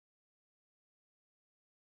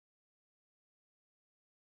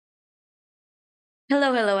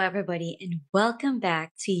Hello, hello, everybody, and welcome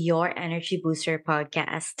back to your Energy Booster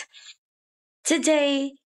podcast.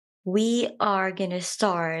 Today, we are going to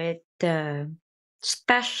start the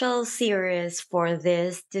special series for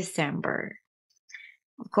this December.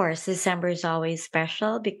 Of course, December is always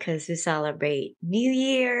special because we celebrate New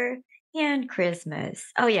Year and Christmas.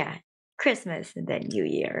 Oh, yeah, Christmas and then New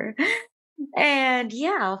Year. And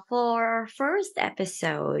yeah, for our first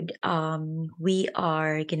episode, we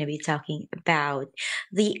are going to be talking about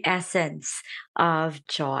the essence of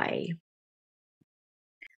joy.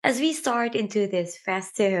 As we start into this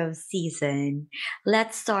festive season,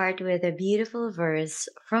 let's start with a beautiful verse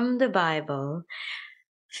from the Bible,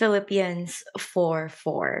 Philippians 4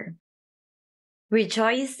 4.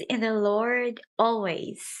 Rejoice in the Lord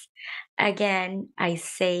always. Again, I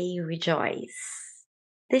say rejoice.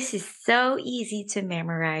 This is so easy to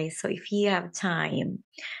memorize. So if you have time,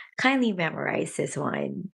 kindly memorize this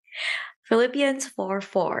one. Philippians 4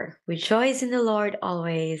 4. Rejoice in the Lord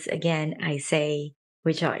always. Again, I say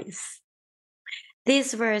rejoice.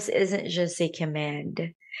 This verse isn't just a command,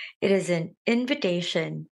 it is an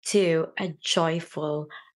invitation to a joyful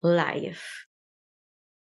life,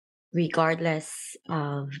 regardless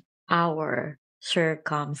of our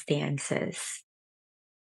circumstances.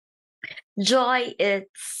 Joy is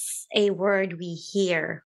a word we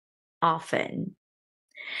hear often,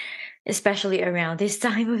 especially around this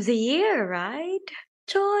time of the year, right?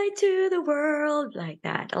 Joy to the world, like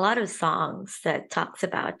that. A lot of songs that talks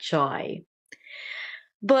about joy.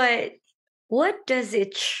 But what does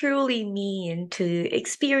it truly mean to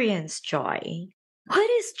experience joy? What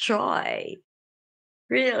is joy?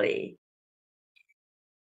 Really?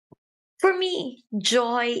 For me,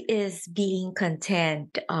 joy is being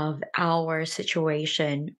content of our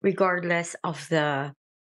situation, regardless of the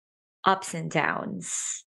ups and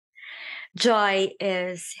downs. Joy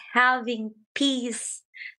is having peace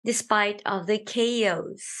despite of the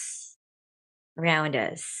chaos around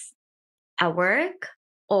us, at work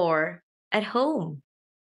or at home.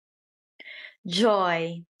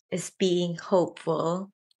 Joy is being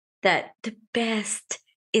hopeful that the best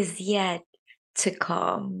is yet to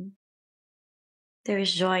come. There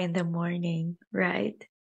is joy in the morning, right?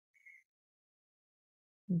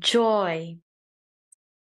 Joy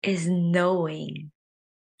is knowing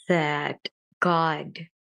that God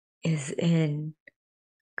is in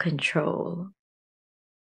control.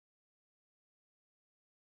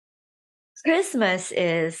 Christmas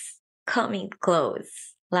is coming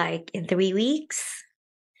close, like in 3 weeks.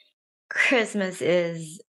 Christmas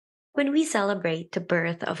is when we celebrate the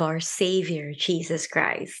birth of our Savior, Jesus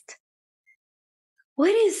Christ.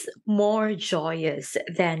 What is more joyous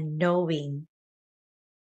than knowing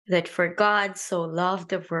that for God so loved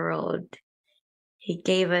the world, he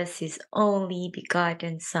gave us his only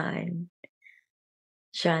begotten Son,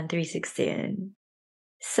 John 3:16,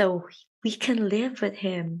 so we can live with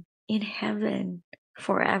him in heaven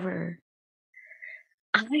forever.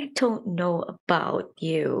 I don't know about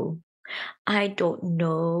you. I don't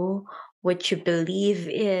know what you believe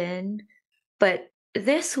in, but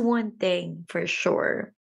this one thing for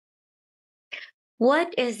sure.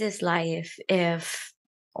 What is this life if,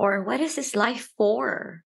 or what is this life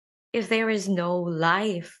for if there is no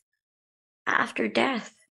life after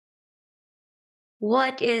death?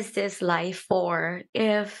 What is this life for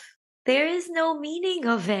if there is no meaning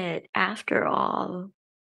of it after all?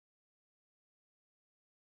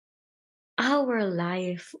 Our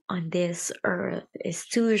life on this earth is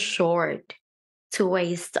too short to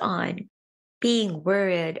waste on being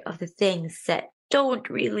worried of the things that don't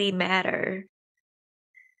really matter.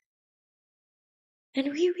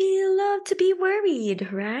 And we really love to be worried,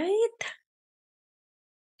 right?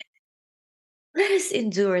 Let us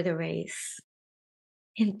endure the race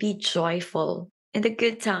and be joyful in the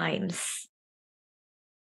good times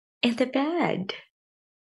and the bad.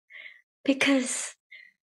 Because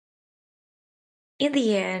in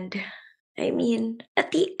the end,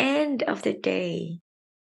 at the end of the day,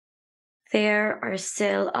 there are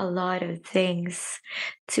still a lot of things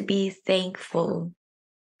to be thankful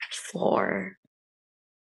for.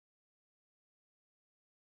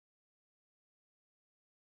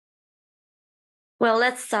 Well,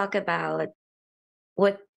 let's talk about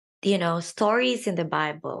what, stories in the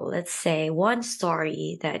Bible. Let's say one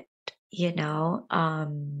story that,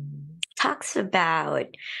 talks about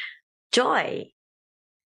joy.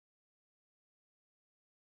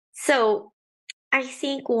 So I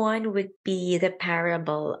think one would be the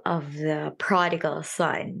parable of the prodigal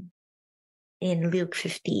son in Luke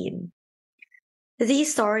 15.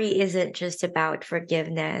 This story isn't just about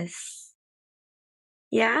forgiveness.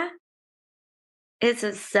 Yeah? It's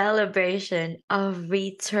a celebration of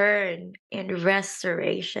return and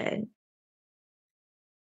restoration.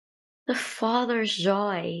 The Father's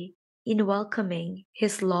joy in welcoming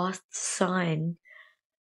his lost son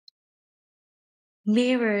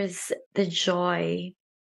mirrors the joy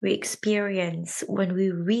we experience when we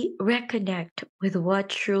reconnect with what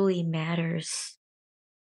truly matters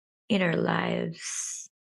in our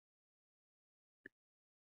lives.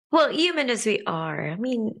 Well, human as we are, I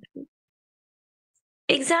mean,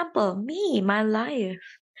 example, me, my life.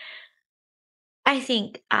 I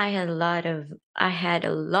think I had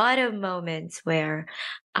a lot of moments where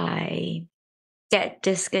I get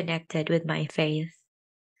disconnected with my faith,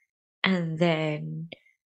 and then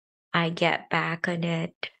I get back on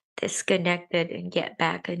it, disconnected and get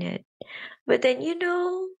back on it. But then,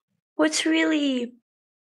 what's really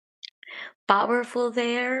powerful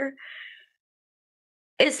there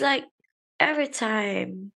is like every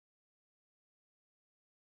time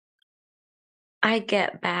I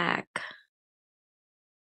get back,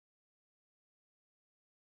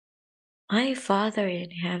 my Father in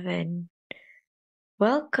heaven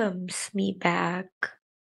welcomes me back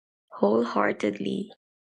wholeheartedly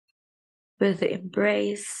with the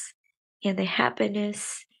embrace and the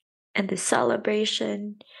happiness and the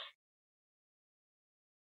celebration.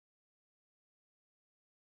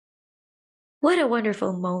 What a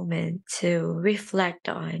wonderful moment to reflect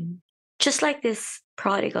on. Just like this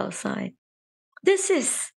prodigal son. This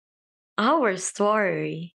is our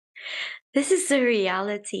story. This is the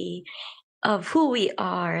reality of who we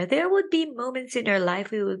are. There would be moments in our life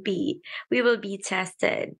we will be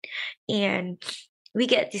tested, and we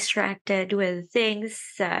get distracted with things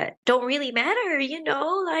that don't really matter,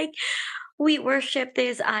 like we worship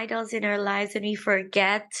these idols in our lives and we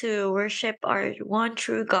forget to worship our one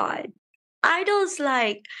true God. Idols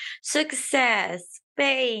like success,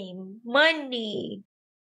 fame, money,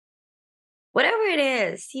 whatever it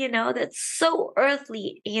is, that's so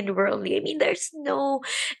earthly and worldly. I mean,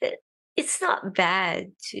 it- it's not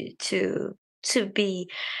bad to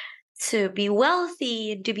be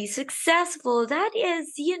wealthy and to be successful. That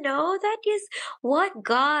is what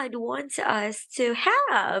God wants us to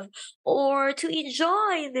have or to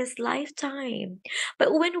enjoy in this lifetime.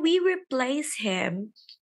 But when we replace him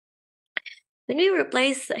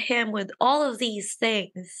with all of these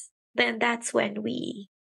things, then that's when we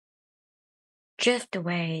drift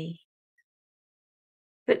away.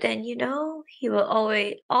 But then, he will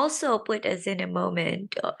always also put us in a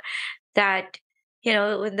moment that,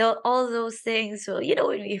 when all those things will,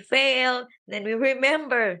 when we fail, then we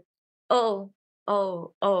remember, oh,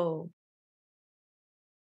 oh,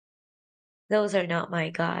 those are not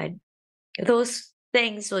my God. Those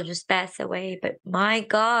things will just pass away, but my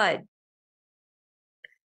God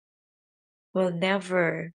will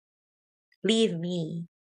never leave me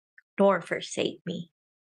nor forsake me.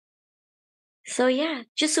 So, yeah,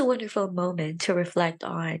 just a wonderful moment to reflect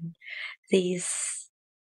on this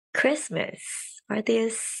Christmas or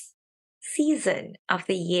this season of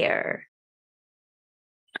the year.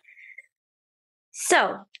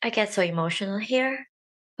 So I get so emotional here,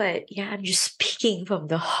 but yeah, I'm just speaking from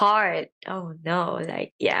the heart. Oh no,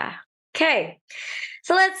 like, yeah. Okay,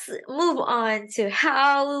 so let's move on to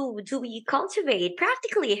how do we cultivate,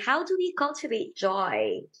 practically, how do we cultivate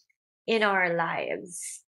joy in our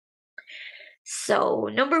lives? So,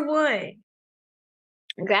 number one,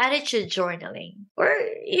 gratitude journaling. Or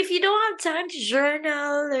if you don't have time to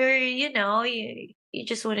journal, or you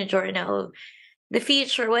just want to journal the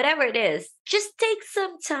future, whatever it is, just take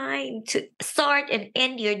some time to start and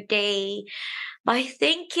end your day by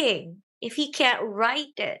thinking, if you can't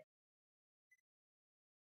write it,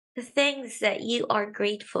 the things that you are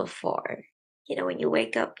grateful for. When you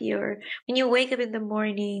wake up in the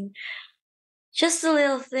morning, just the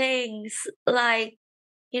little things like,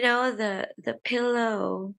 the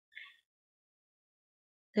pillow,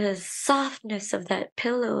 the softness of that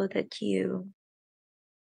pillow that you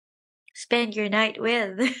spend your night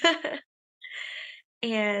with.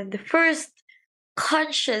 And the first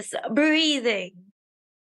conscious breathing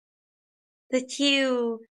that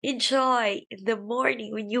you enjoy in the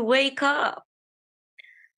morning when you wake up.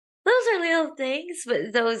 Those are little things,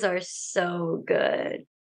 but those are so good.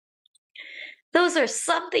 Those are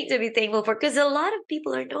something to be thankful for, because a lot of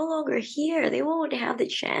people are no longer here. They won't have the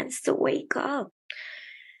chance to wake up.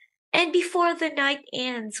 And before the night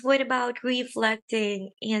ends, what about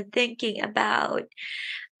reflecting and thinking about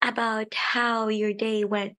how your day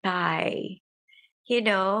went by? You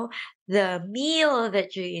know, the meal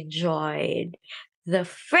that you enjoyed, the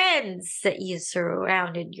friends that you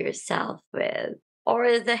surrounded yourself with,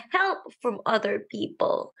 or the help from other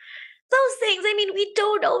people. Those things, I mean, we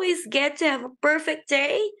don't always get to have a perfect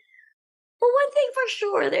day. But one thing for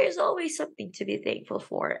sure, there's always something to be thankful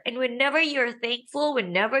for. And whenever you're thankful,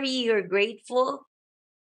 whenever you're grateful,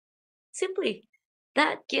 simply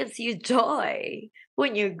that gives you joy.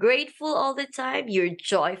 When you're grateful all the time, you're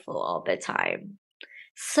joyful all the time.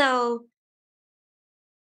 So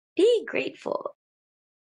be grateful.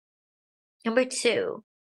 Number two,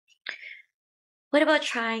 what about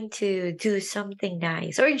trying to do something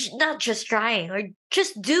nice? Or not just trying, or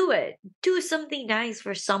just do it. Do something nice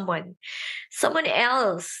for someone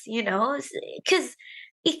else, because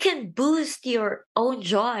it can boost your own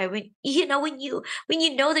joy when you know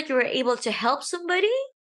that you were able to help somebody.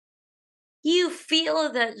 You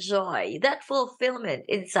feel that joy, that fulfillment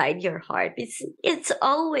inside your heart. It's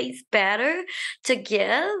always better to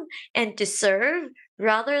give and to serve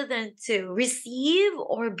rather than to receive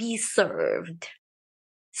or be served.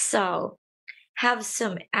 So have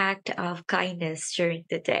some act of kindness during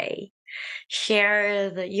the day. Share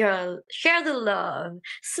the love.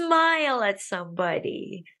 Smile at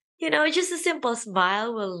somebody. Just a simple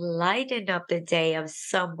smile will lighten up the day of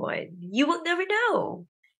someone. You will never know.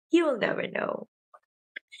 You will never know.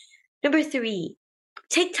 Number three,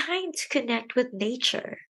 take time to connect with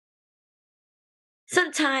nature.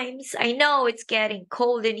 Sometimes I know it's getting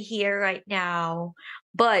cold in here right now,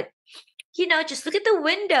 but just look at the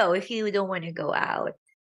window if you don't want to go out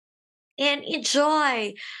and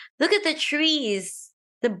enjoy. Look at the trees,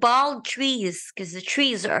 the bald trees, because the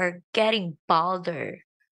trees are getting balder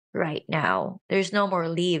right now. There's no more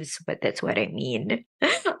leaves, but that's what I mean.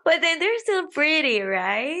 But then they're still pretty,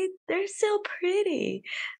 right? They're still pretty,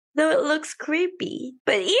 though it looks creepy.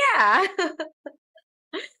 But yeah.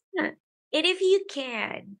 And if you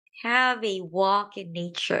can, have a walk in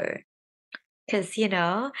nature, because,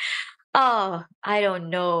 oh, I don't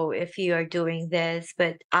know if you are doing this,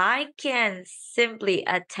 but I can simply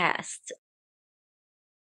attest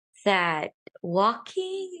that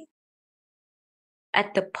walking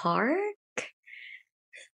at the park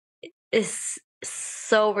is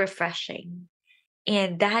so refreshing.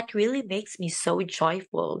 And that really makes me so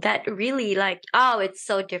joyful. That really, like, oh, it's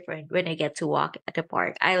so different when I get to walk at the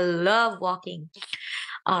park. I love walking,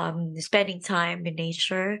 spending time in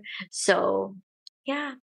nature. So,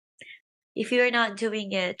 yeah, if you're not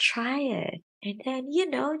doing it, try it. And then,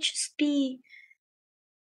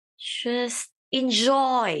 just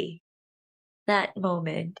enjoy that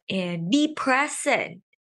moment and be present.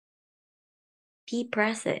 Be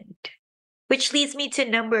present. Which leads me to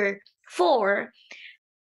number four,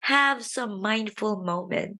 have some mindful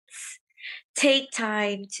moments. Take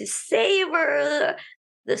time to savor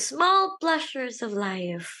the small pleasures of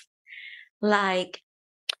life, like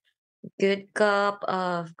good cup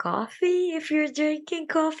of coffee if you're drinking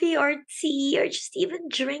coffee or tea or just even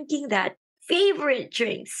drinking that favorite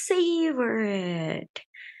drink. Savor it.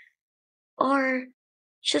 Or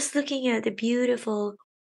just looking at the beautiful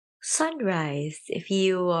sunrise if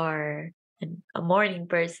you are a morning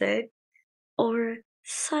person, or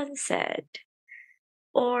sunset,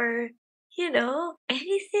 or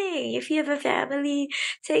anything. If you have a family,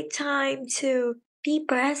 take time to be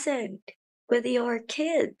present with your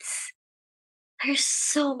kids. There's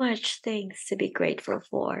so much things to be grateful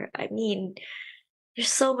for. I mean, there's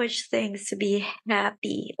so much things to be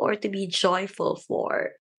happy or to be joyful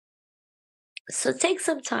for. So take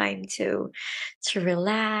some time to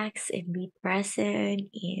relax and be present,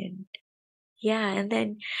 and yeah, and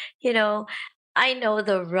then you know I know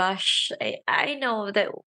the rush. I know that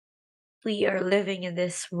we are living in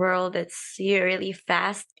this world that's really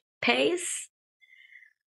fast paced,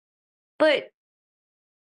 but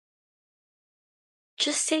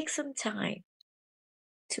just take some time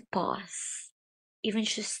to pause, even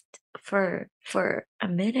just for a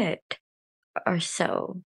minute or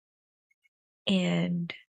so,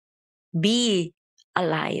 and be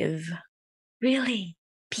alive. Really,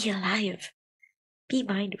 be alive. Be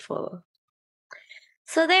mindful.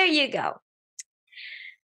 So there you go.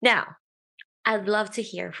 Now, I'd love to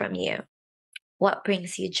hear from you. What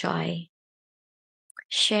brings you joy?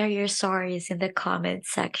 Share your stories in the comment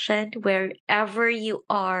section wherever you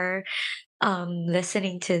are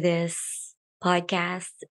listening to this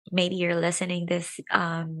podcast. Maybe you're listening this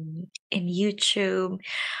in YouTube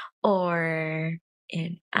or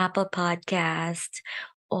in Apple Podcast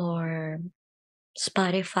or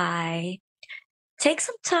Spotify. Take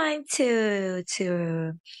some time to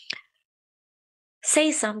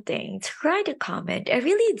say something, to write a comment. I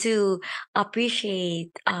really do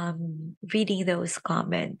appreciate reading those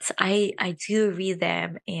comments. I do read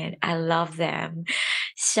them and I love them.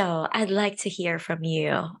 So I'd like to hear from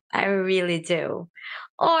you. I really do.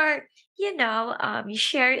 Or you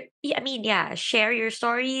share. I mean, yeah, share your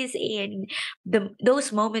stories and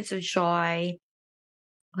those moments of joy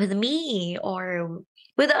with me or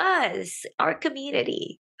with us, our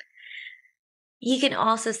community. You can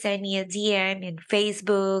also send me a DM in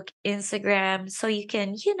Facebook, Instagram, so you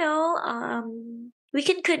can, we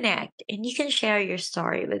can connect and you can share your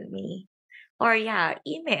story with me. Or yeah,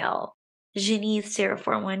 email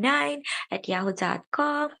Janice0419 at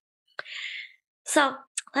yahoo.com. So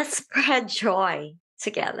let's spread joy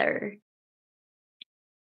together.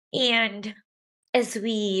 And as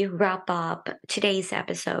we wrap up today's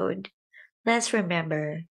episode, let's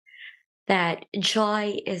remember that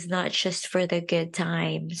joy is not just for the good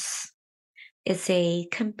times. It's a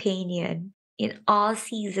companion in all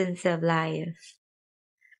seasons of life,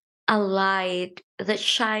 a light that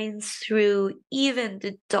shines through even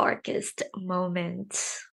the darkest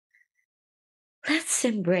moments. Let's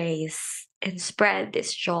embrace and spread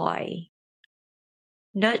this joy,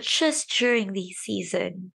 not just during the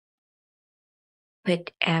season,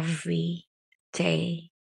 but every day.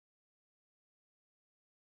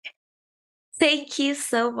 Thank you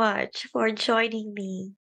so much for joining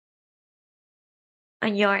me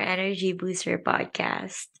on your Energy Booster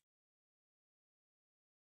podcast.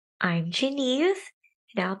 I'm Janice,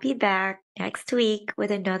 and I'll be back next week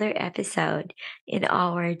with another episode in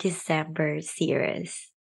our December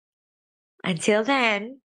series. Until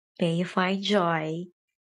then, may you find joy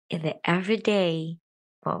in the everyday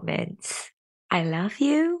moments. I love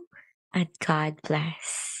you, and God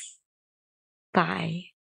bless. Bye.